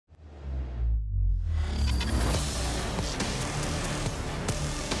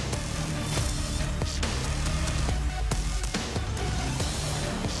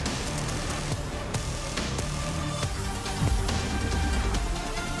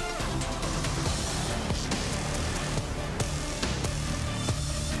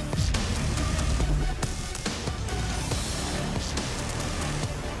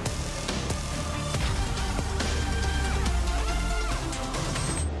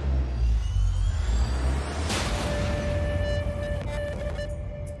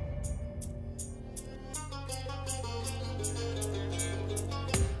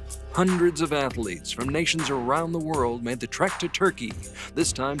Hundreds of athletes from nations around the world made the trek to Turkey,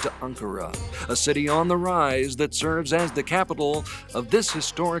 this time to Ankara, a city on the rise that serves as the capital of this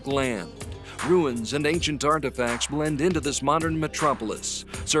historic land. Ruins and ancient artifacts blend into this modern metropolis,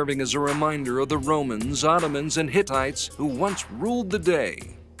 serving as a reminder of the Romans, Ottomans, and Hittites who once ruled the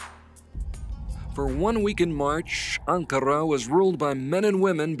day. For 1 week in March, Ankara was ruled by men and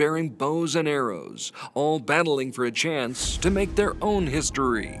women bearing bows and arrows, all battling for a chance to make their own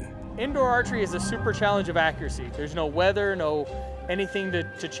history. Indoor archery is a super challenge of accuracy. There's no weather, no anything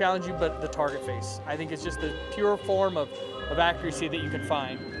to challenge you but the target face. I think it's just the pure form of accuracy that you can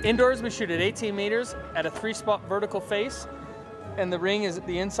find. Indoors, we shoot at 18 meters at a 3-spot vertical face, and the ring is,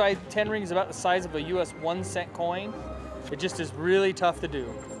 the inside 10 ring is about the size of a US 1-cent coin. It just is really tough to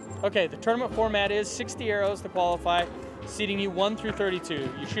do. Okay, the tournament format is 60 arrows to qualify, seeding you 1 through 32.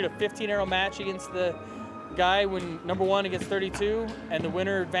 You shoot a 15-arrow match against the guy when number 1 against 32, and the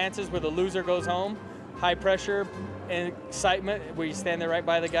winner advances where the loser goes home. High pressure and excitement where you stand there right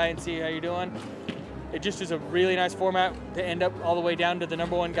by the guy and see how you're doing. It just is a really nice format to end up all the way down to the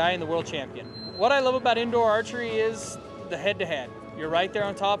number 1 guy and the world champion. What I love about indoor archery is the head-to-head. You're right there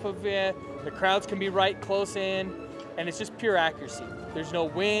on top of it, the crowds can be right close in, and it's just pure accuracy. There's no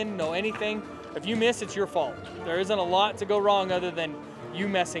wind, no anything. If you miss, it's your fault. There isn't a lot to go wrong other than you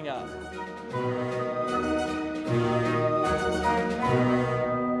messing up.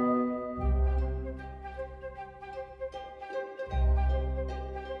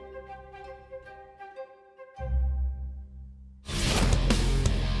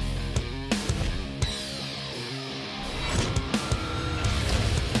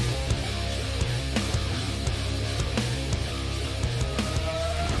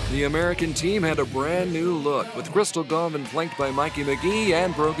 The American team had a brand new look, with Crystal Govan flanked by Mikey McGee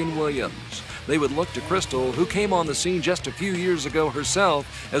and Brogan Williams. They would look to Crystal, who came on the scene just a few years ago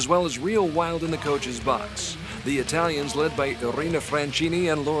herself, as well as real wild in the coach's box. The Italians, led by Irina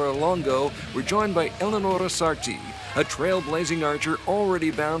Francini and Laura Longo, were joined by Eleonora Sarti, a trailblazing archer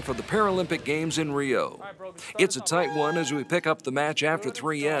already bound for the Paralympic Games in Rio. It's a tight one as we pick up the match after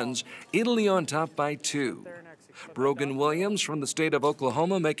 3 ends, Italy on top by 2. Brogan Williams from the state of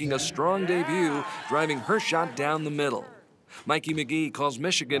Oklahoma making a strong debut, driving her shot down the middle. Mikey McGee calls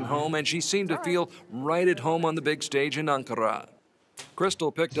Michigan home, and she seemed to feel right at home on the big stage in Ankara.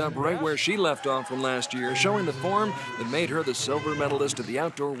 Crystal picked up right where she left off from last year, showing the form that made her the silver medalist at the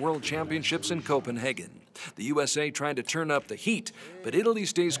Outdoor World Championships in Copenhagen. The USA trying to turn up the heat, but Italy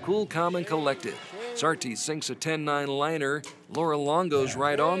stays cool, calm, and collected. Sarti sinks a 10-9 liner, Laura Longo's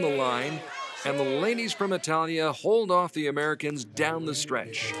right on the line, and the ladies from Italia hold off the Americans down the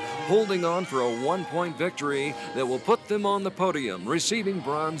stretch, holding on for a 1-point victory that will put them on the podium, receiving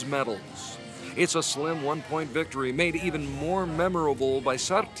bronze medals. It's a slim 1-point victory made even more memorable by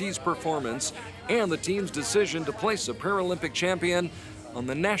Sarti's performance and the team's decision to place a Paralympic champion on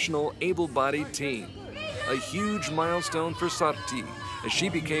the national able-bodied team. A huge milestone for Sarti, as she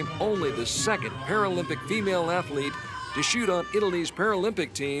became only the 2nd Paralympic female athlete to shoot on Italy's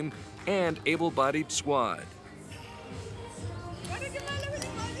Paralympic team and able-bodied squad.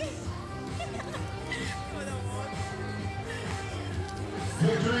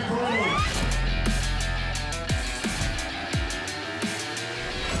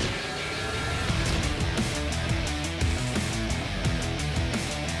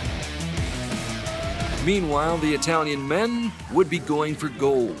 Meanwhile, the Italian men would be going for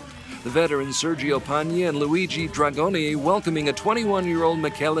gold. The veterans Sergio Pagni and Luigi Dragoni welcoming a 21-year-old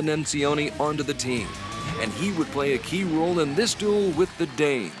Michele Nencioni onto the team. And he would play a key role in this duel with the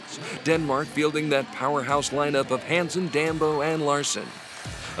Danes, Denmark fielding that powerhouse lineup of Hansen, Dambo, and Larsen.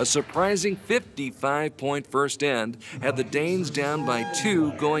 A surprising 55-point first end had the Danes down by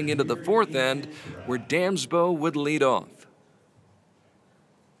 2 going into the 4th end, where Damsbo would lead off.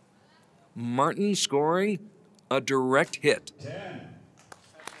 Martin scoring a direct hit.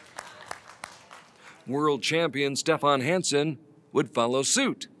 World champion Stefan Hansen would follow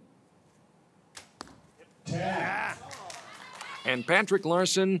suit. And Patrick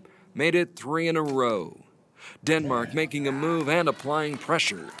Larsen made it 3 in a row. Denmark making a move and applying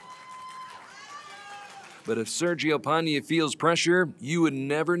pressure. But if Sergio Pagni feels pressure, you would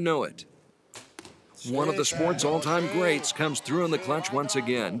never know it. One of the sport's all-time greats comes through in the clutch once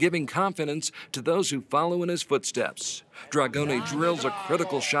again, giving confidence to those who follow in his footsteps. Dragoni drills a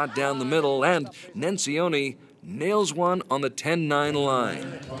critical shot down the middle, and Nencioni nails one on the 10-9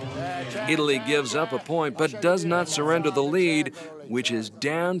 line. Italy gives up a point, but does not surrender the lead, which is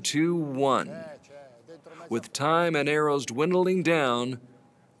down to 1. With time and arrows dwindling down,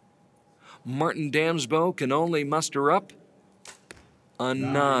 Martin Damsbo can only muster up a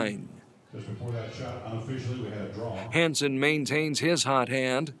 9. Just before that shot, unofficially, we had a draw. Hansen maintains his hot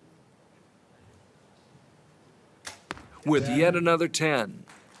hand with yet another 10.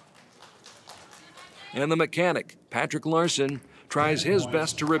 And the mechanic, Patrick Larson, tries his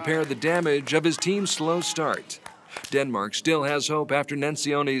best to repair the damage of his team's slow start. Denmark still has hope after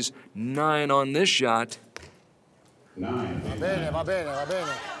Nencione's 9 on this shot. 9. Va bene.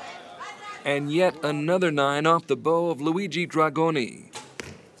 And yet another 9 off the bow of Luigi Dragoni.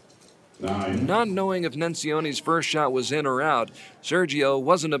 9. Not knowing if Nencione's first shot was in or out, Sergio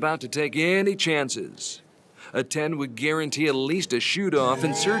wasn't about to take any chances. A 10 would guarantee at least a shoot-off,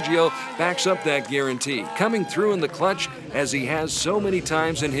 and Sergio backs up that guarantee, coming through in the clutch as he has so many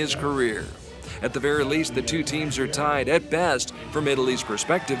times in his career. At the very least, the two teams are tied. At best, from Italy's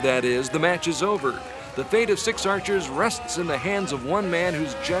perspective, that is, the match is over. The fate of 6 archers rests in the hands of one man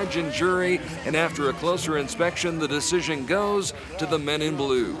who's judge and jury, and after a closer inspection, the decision goes to the men in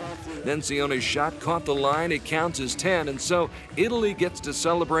blue. Nencione's shot caught the line, it counts as 10, and so Italy gets to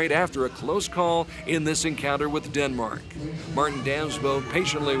celebrate after a close call in this encounter with Denmark. Martin Damsbo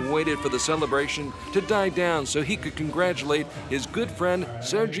patiently waited for the celebration to die down so he could congratulate his good friend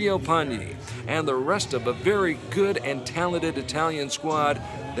Sergio Pagni and the rest of a very good and talented Italian squad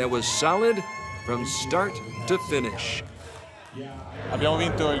that was solid from start to finish. We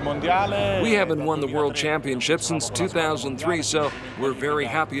haven't won the World Championship since 2003, so we're very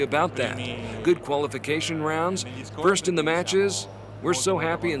happy about that. Good qualification rounds, first in the matches. We're so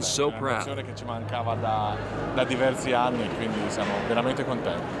happy and so proud.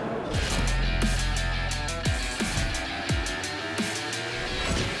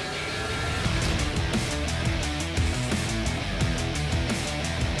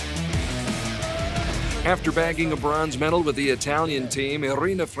 After bagging a bronze medal with the Italian team,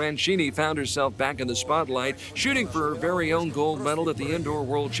 Irina Francini found herself back in the spotlight, shooting for her very own gold medal at the Indoor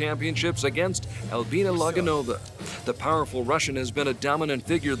World Championships against Albina Loganova. The powerful Russian has been a dominant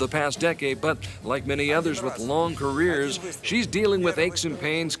figure the past decade, but like many others with long careers, she's dealing with aches and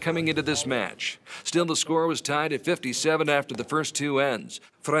pains coming into this match. Still, the score was tied at 57 after the first 2 ends.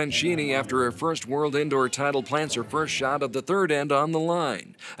 Francini, after her first world indoor title, plants her first shot of the 3rd end on the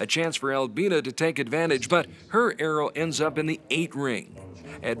line. A chance for Albina to take advantage, but her arrow ends up in the 8 ring.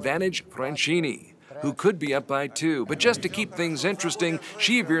 Advantage Francini, who could be up by 2, but just to keep things interesting,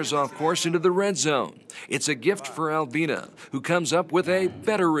 she veers off course into the red zone. It's a gift for Albina, who comes up with a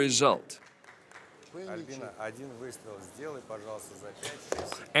better result.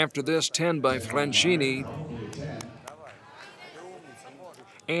 After this, 10 by Francini,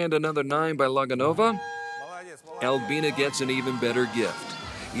 and another 9 by Loganova, Albina gets an even better gift.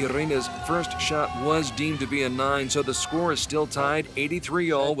 Irina's first shot was deemed to be a 9, so the score is still tied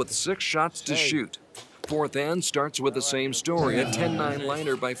 83-all with 6 shots to shoot. 4th end starts with the same story, a 10-9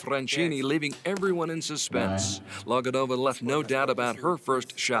 liner by Francini, leaving everyone in suspense. Loganova left no doubt about her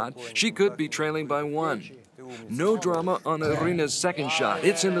first shot. She could be trailing by 1. No drama on Irina's second shot.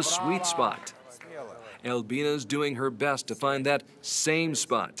 It's in the sweet spot. Albina's doing her best to find that same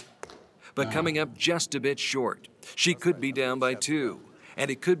spot, but coming up just a bit short. She could be down by 2,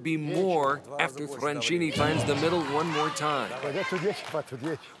 and it could be more after Francini finds the middle one more time.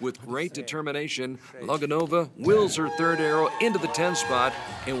 With great determination, Loganova wills her 3rd arrow into the 10 spot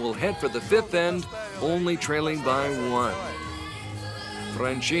and will head for the 5th end, only trailing by 1.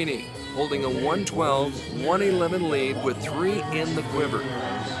 Francini holding a 112-111 lead with 3 in the quiver.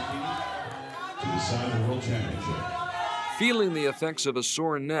 Feeling the effects of a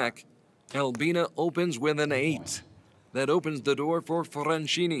sore neck, Albina opens with an 8. That opens the door for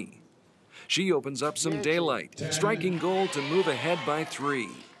Francini. She opens up some daylight, striking gold to move ahead by 3.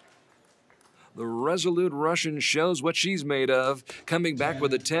 The resolute Russian shows what she's made of, coming back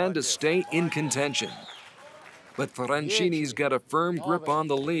with a 10 to stay in contention. But Francini's got a firm grip on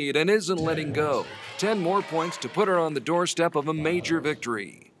the lead and isn't letting go. 10 more points to put her on the doorstep of a major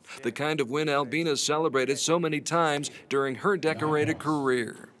victory. The kind of win Albina celebrated so many times during her decorated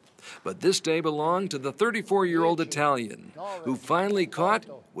career. But this day belonged to the 34-year-old Italian, who finally caught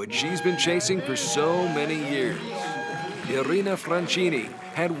what she's been chasing for so many years. Irina Francini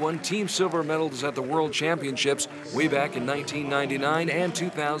had won team silver medals at the World Championships way back in 1999 and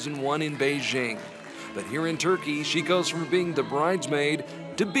 2001 in Beijing. But here in Turkey, she goes from being the bridesmaid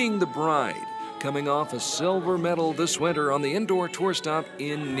to being the bride, coming off a silver medal this winter on the indoor tour stop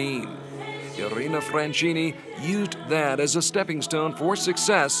in Nîmes. Irina Francini used that as a stepping stone for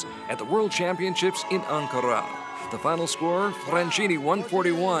success at the World Championships in Ankara. The final score, Francini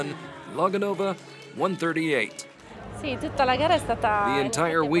 141, Loganova 138. The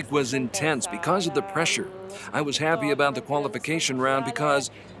entire week was intense because of the pressure. I was happy about the qualification round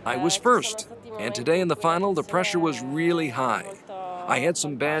because I was first. And today in the final, the pressure was really high. I had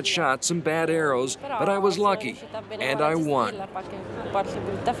some bad shots, some bad arrows, but I was lucky, and I won.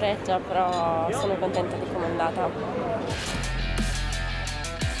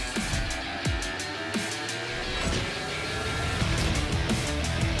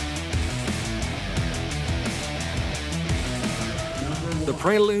 The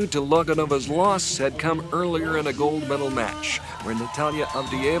prelude to Loganova's loss had come earlier in a gold medal match, where Natalia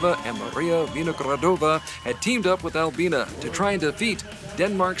Avdieva and Maria Vinogradova had teamed up with Albina to try and defeat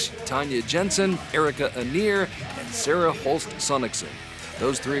Denmark's Tanja Jensen, Erika Anier, and Sarah Holst Sonnigsen.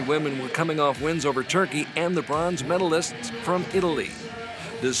 Those three women were coming off wins over Turkey and the bronze medalists from Italy.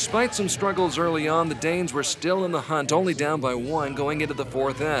 Despite some struggles early on, the Danes were still in the hunt, only down by one going into the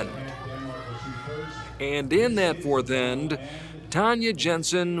fourth end. And in that fourth end, Tanja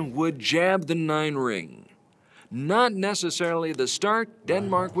Jensen would jab the 9 ring. Not necessarily the start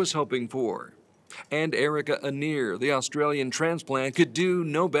Denmark was hoping for. And Erika Anier, the Australian transplant, could do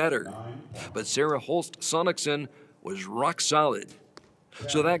no better. But Sarah Holst Sonnigsen was rock solid.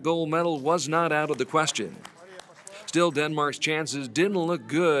 So that gold medal was not out of the question. Still, Denmark's chances didn't look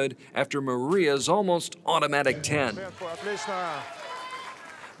good after Maria's almost automatic 10.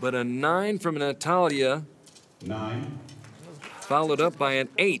 But a 9 from Natalia, 9. followed up by an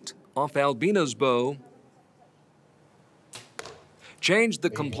 8 off Albina's bow, changed the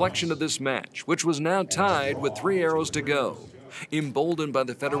complexion of this match, which was now tied with 3 arrows to go. Emboldened by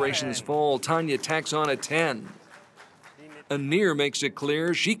the Federation's fall, Tanja tacks on a 10. Anier makes it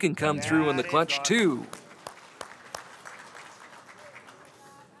clear she can come through in the clutch too.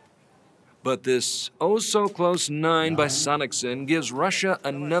 But this oh-so-close 9 by Sonnigsen gives Russia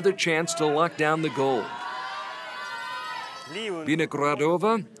another chance to lock down the gold.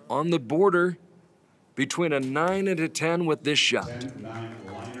 Vinogradova on the border between a 9 and a 10 with this shot.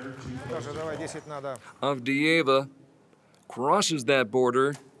 Avdieva crosses that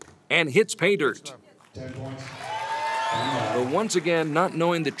border and hits pay dirt. But once again, not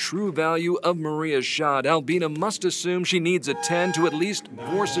knowing the true value of Maria's shot, Albina must assume she needs a 10 to at least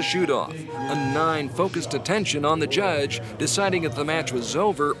force a shoot-off. A 9 focused attention on the judge, deciding if the match was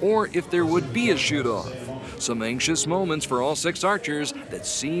over or if there would be a shoot-off. Some anxious moments for all 6 archers that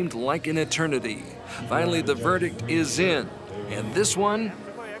seemed like an eternity. Finally, the verdict is in, and this one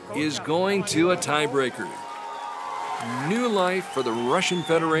is going to a tiebreaker. New life for the Russian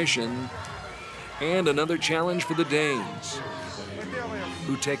Federation, and another challenge for the Danes,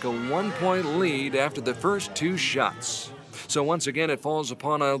 who take a 1-point lead after the first 2 shots. So once again, it falls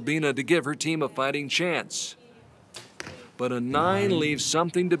upon Albina to give her team a fighting chance. But a 9 leaves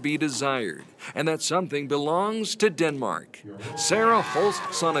something to be desired, and that something belongs to Denmark. Sarah Holst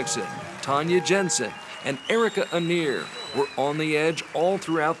Sonnigsen, Tanja Jensen, and Erika Anier were on the edge all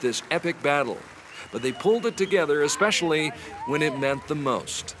throughout this epic battle. But they pulled it together, especially when it meant the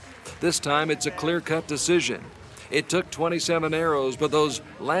most. This time, it's a clear-cut decision. It took 27 arrows, but those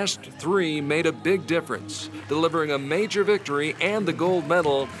last 3 made a big difference, delivering a major victory and the gold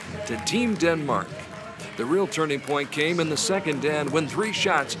medal to Team Denmark. The real turning point came in the second end when 3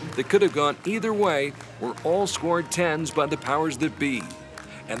 shots that could have gone either way were all scored 10s by the powers that be.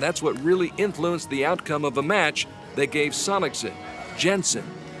 And that's what really influenced the outcome of a match that gave Sonnigsen, Jensen,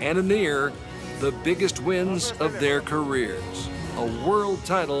 and Anier the biggest wins of their careers. A world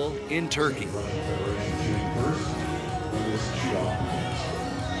title in Turkey.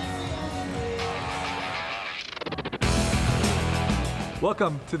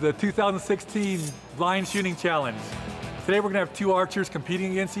 Welcome to the 2016 Blind Shooting Challenge. Today we're going to have 2 archers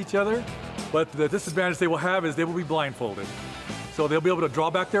competing against each other, but the disadvantage they will have is they will be blindfolded. So they'll be able to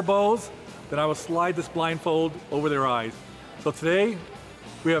draw back their bows, then I will slide this blindfold over their eyes. So today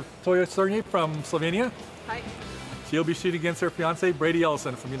we have Toya Sernye from Slovenia. Hi. She'll be shooting against her fiance, Brady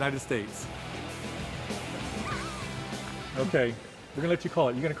Ellison from the United States. Okay, we're gonna let you call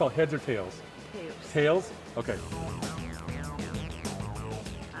it. You're gonna call heads or tails? Tails. Tails? Okay.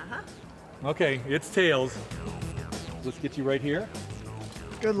 Okay, it's tails. Let's get you right here.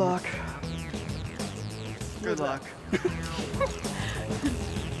 Good luck. Good luck. You're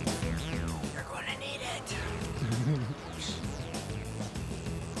gonna need it.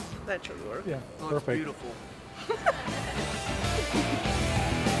 That should work. Yeah, Oh, perfect. Beautiful.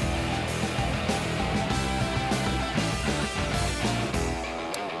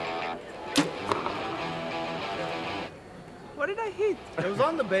 What did I hit? It was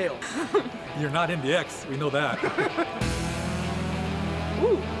on the bail. You're not in the X, we know that.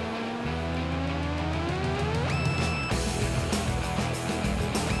 Woo.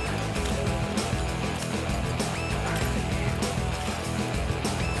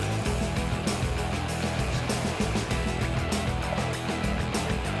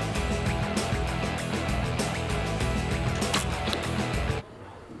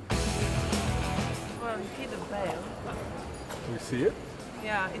 see it.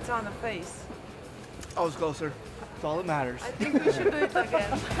 Yeah, it's on the face. I was closer. That's all that matters. I think we should do it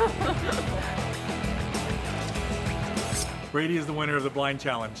again. Brady is the winner of the blind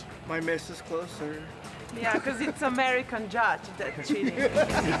challenge. My miss is closer. Yeah, because it's American judge that's cheating.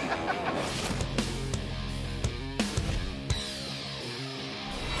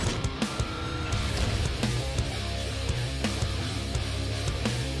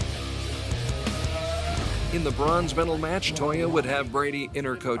 In the bronze medal match, Toya would have Brady in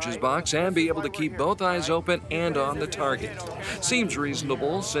her coach's box and be able to keep both eyes open and on the target. Seems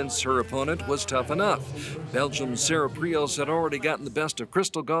reasonable since her opponent was tough enough. Belgium's Sarah Priels had already gotten the best of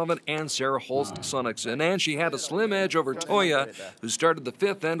Crystal Govan and Sarah Holst Sonnigsen, and she had a slim edge over Toya, who started the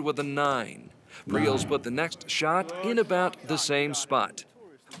fifth end with a 9. Priels put the next shot in about the same spot.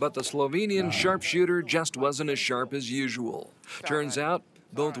 But the Slovenian sharpshooter just wasn't as sharp as usual. Turns out,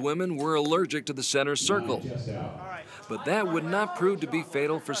 both women were allergic to the center circle. But that would not prove to be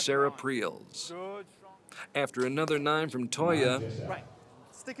fatal for Sarah Priels. After another 9 from Toya,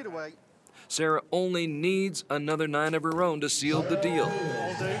 Stick it away. Sarah only needs another 9 of her own to seal the deal.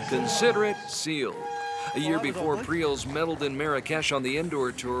 Consider it sealed. A year before, Priels medaled in Marrakesh on the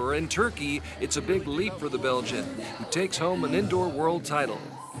indoor tour. In Turkey, it's a big leap for the Belgian, who takes home an indoor world title.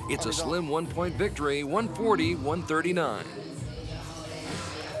 It's a slim 1-point victory, 140-139.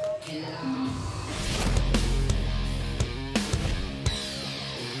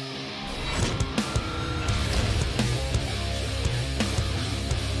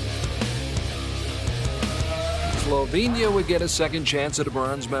 Slovenia would get a second chance at a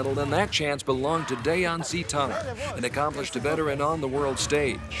bronze medal, and that chance belonged to Dejan Sitar, an accomplished veteran on the world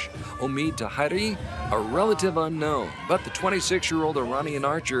stage. Omid Tahiri, a relative unknown, but the 26-year-old Iranian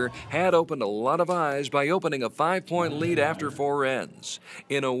archer had opened a lot of eyes by opening a 5-point lead after 4 ends.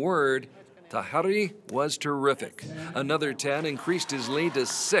 In a word, Tahiri was terrific. Another 10 increased his lead to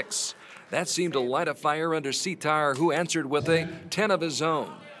 6. That seemed to light a fire under Sitar, who answered with a 10 of his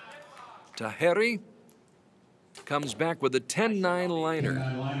own. Tahiri comes back with a 10-9 liner.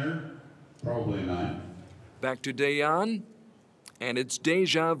 10-9 liner, probably 9. Back to Dejan, and it's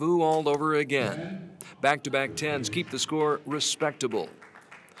deja vu all over again. Back-to-back 10s keep the score respectable.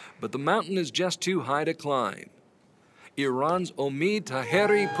 But the mountain is just too high to climb. Iran's Omid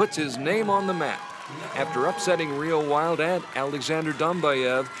Tahiri puts his name on the map. After upsetting Rio Wild and Alexander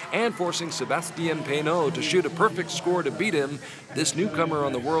Dombayev and forcing Sebastien Peinot to shoot a perfect score to beat him, this newcomer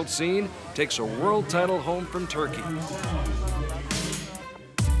on the world scene takes a world title home from Turkey.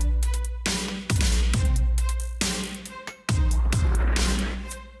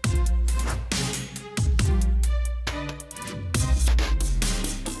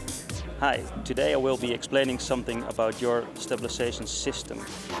 Hi, today I will be explaining something about your stabilization system.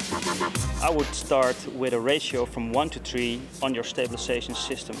 I would start with a ratio from 1 to 3 on your stabilization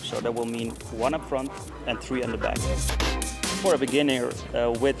system, so that will mean 1 up front and 3 on the back. For a beginner,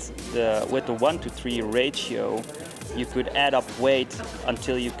 with the 1 to 3 ratio, you could add up weight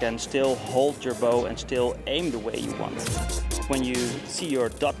until you can still hold your bow and still aim the way you want. When you see your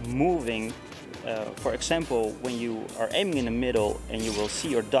dot moving, for example, when you are aiming in the middle and you will see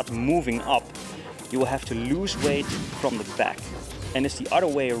your dot moving up, you will have to lose weight from the back. And it's the other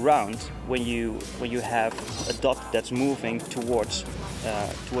way around when you have a dot that's moving towards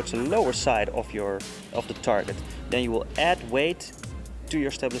the lower side of the target. Then you will add weight to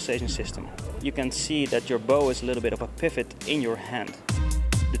your stabilization system. You can see that your bow is a little bit of a pivot in your hand.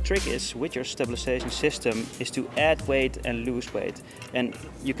 The trick is, with your stabilization system, is to add weight and lose weight, and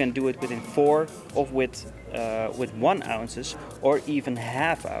you can do it within 4 or with 1 ounces or even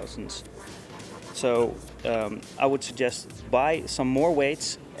half ounces. So I would suggest buy some more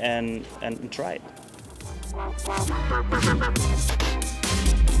weights and try it.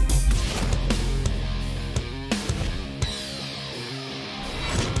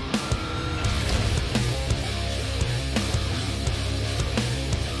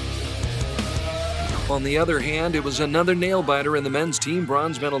 On the other hand, it was another nail-biter in the men's team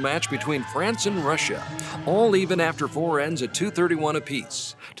bronze medal match between France and Russia. All even after 4 ends at 2:31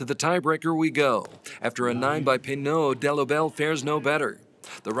 apiece. To the tiebreaker we go. After a 9 by Peinot, Delobel fares no better.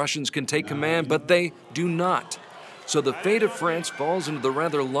 The Russians can take command, but they do not. So the fate of France falls into the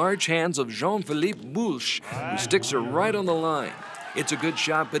rather large hands of Jean-Philippe Boulche, who sticks her right on the line. It's a good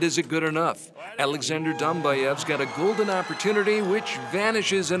shot, but is it good enough? Alexander Dombayev's got a golden opportunity which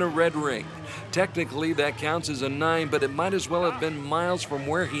vanishes in a red ring. Technically, that counts as a 9, but it might as well have been miles from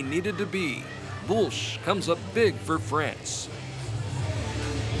where he needed to be. Boulche comes up big for France.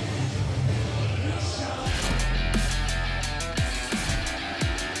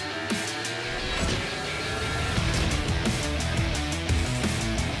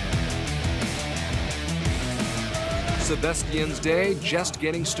 Sebastian's day just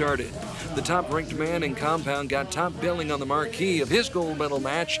getting started. The top-ranked man in compound got top billing on the marquee of his gold medal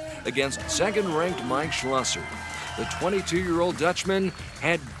match against second-ranked Mike Schlosser. The 22-year-old Dutchman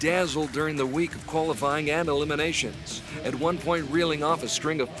had dazzled during the week of qualifying and eliminations, at one point reeling off a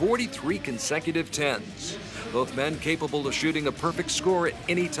string of 43 consecutive tens. Both men capable of shooting a perfect score at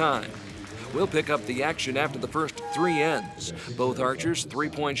any time. We'll pick up the action after the first 3 ends. Both archers 3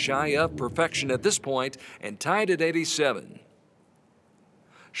 points shy of perfection at this point and tied at 87.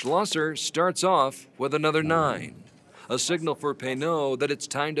 Schlosser starts off with another 9. A signal for Peynaud that it's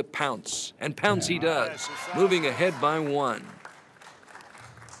time to pounce. And pounce he does, moving ahead by 1.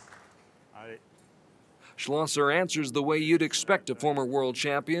 Schlosser answers the way you'd expect a former world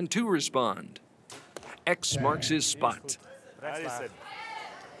champion to respond. X marks his spot.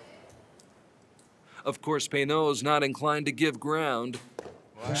 Of course, Peynaud's not inclined to give ground,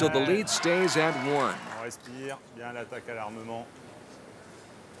 so the lead stays at 1.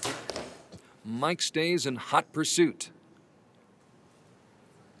 Mike stays in hot pursuit,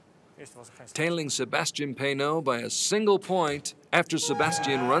 tailing Sebastien Peynaud by a single point after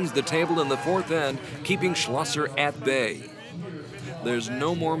Sebastien runs the table in the 4th end, keeping Schlosser at bay. There's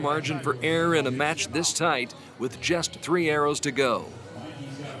no more margin for error in a match this tight with just 3 arrows to go.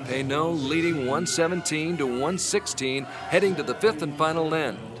 Peynaud leading 117 to 116, heading to the 5th and final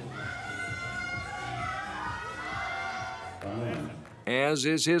end. As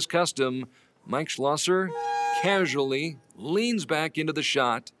is his custom, Mike Schlosser casually leans back into the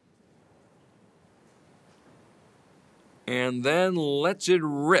shot and then lets it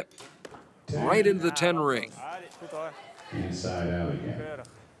rip right into the 10 ring. Inside out again.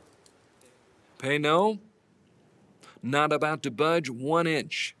 Peynaud not about to budge 1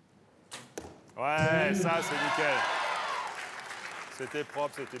 inch. Ouais, ça c'est nickel. C'était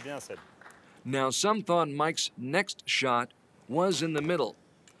propre, c'était bien celle. Now some thought Mike's next shot was in the middle,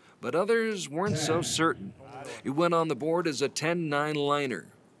 but others weren't so certain. It went on the board as a 10-9 liner.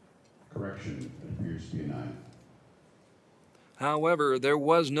 Correction, it appears to be a 9. However, there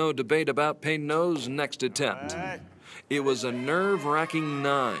was no debate about Peynaud's next attempt. It was a nerve-wracking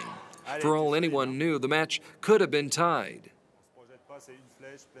 9. For all anyone knew, the match could have been tied.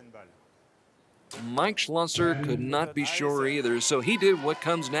 Mike Schlosser could not be sure either, so he did what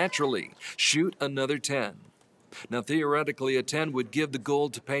comes naturally, shoot another 10. Now, theoretically, a 10 would give the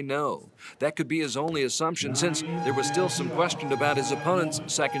gold to Peynaud. That could be his only assumption, since there was still some question about his opponent's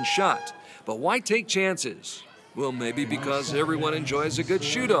second shot. But why take chances? Well, maybe because everyone enjoys a good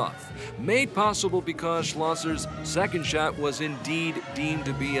shoot-off. Made possible because Schlosser's second shot was indeed deemed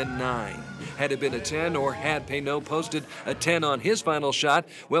to be a 9. Had it been a 10, or had Peynaud posted a 10 on his final shot,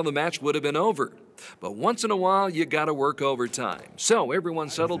 well, the match would have been over. But once in a while, you gotta work overtime. So everyone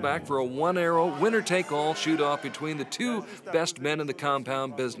settled back for a 1-arrow, winner-take-all shoot-off between the 2 best men in the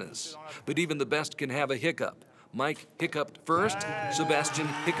compound business. But even the best can have a hiccup. Mike hiccuped first, Sebastien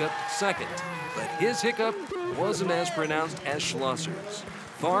hiccuped second. But his hiccup wasn't as pronounced as Schlosser's.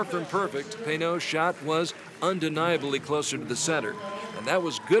 Far from perfect, Peynaud's shot was undeniably closer to the center, and that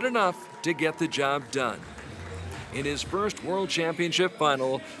was good enough to get the job done. In his first World Championship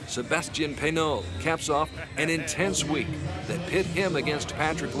final, Sebastien Peynaud caps off an intense week that pit him against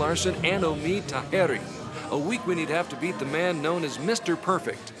Patrick Larson and Omid Taheri, a week when he'd have to beat the man known as Mr.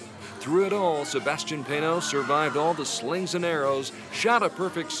 Perfect. Through it all, Sebastien Peynaud survived all the slings and arrows, shot a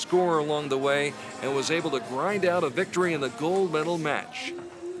perfect score along the way, and was able to grind out a victory in the gold medal match,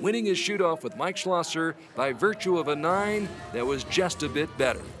 winning his shoot-off with Mike Schlosser by virtue of a 9 that was just a bit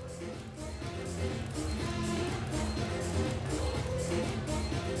better.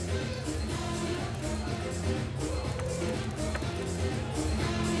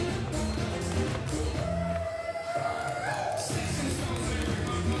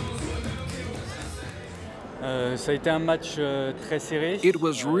 It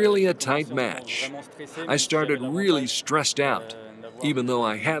was really a tight match. I started really stressed out, even though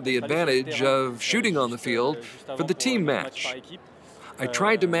I had the advantage of shooting on the field for the team match. I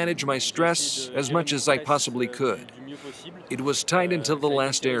tried to manage my stress as much as I possibly could. It was tight until the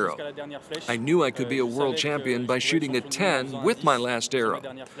last arrow. I knew I could be a world champion by shooting a 10 with my last arrow,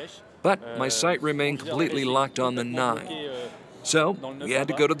 but my sight remained completely locked on the 9. So we had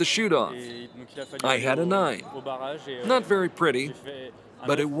to go to the shoot-off. I had a 9. Not very pretty,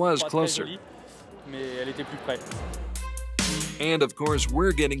 but it was closer. And of course,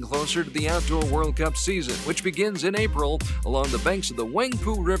 we're getting closer to the Outdoor World Cup season, which begins in April along the banks of the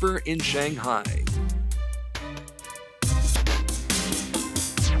Huangpu River in Shanghai.